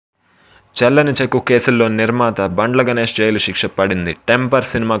చెల్లని చెక్కు కేసుల్లో నిర్మాత బండ్ల గణేష్ జైలు శిక్ష పడింది.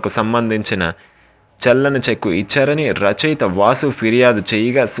 టెంపర్ సినిమాకు సంబంధించిన చెల్లని చెక్కు ఇచ్చారని రచయిత వాసు ఫిర్యాదు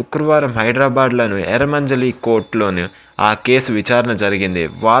చేయగా శుక్రవారం హైదరాబాద్లోని ఎర్రమంజిల్ కోర్టులోని ఆ కేసు విచారణ జరిగింది.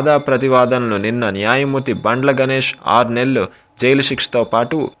 వాదా ప్రతివాదనలు నిన్న న్యాయమూర్తి బండ్ల గణేష్ 6 నెలలు జైలు శిక్షతో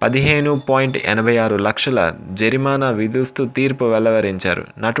పాటు 15.86 లక్షల జరిమానా విధిస్తూ తీర్పు వెలువరించారు.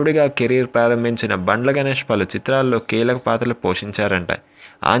 నటుడిగా కెరీర్ ప్రారంభించిన బండ్ల గణేష్ పలు చిత్రాల్లో కీలక పాత్రలు పోషించారంట.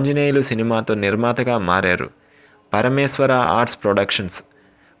 ఆంజనేయులు సినిమాతో నిర్మాతగా మారారు. పరమేశ్వర ఆర్ట్స్ ప్రొడక్షన్స్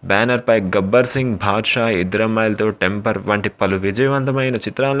బ్యానర్పై గబ్బర్ సింగ్, బాద్షా, ఇద్దరమ్మాయిలతో, టెంపర్ వంటి పలు విజయవంతమైన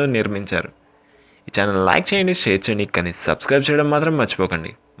చిత్రాలను నిర్మించారు. ఈ ఛానల్ లైక్ చేయండి, షేర్ చేయండి, కానీ సబ్స్క్రైబ్ చేయడం మాత్రం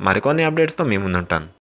మర్చిపోకండి. మరికొన్ని అప్డేట్స్తో మీ ముందుంటాను.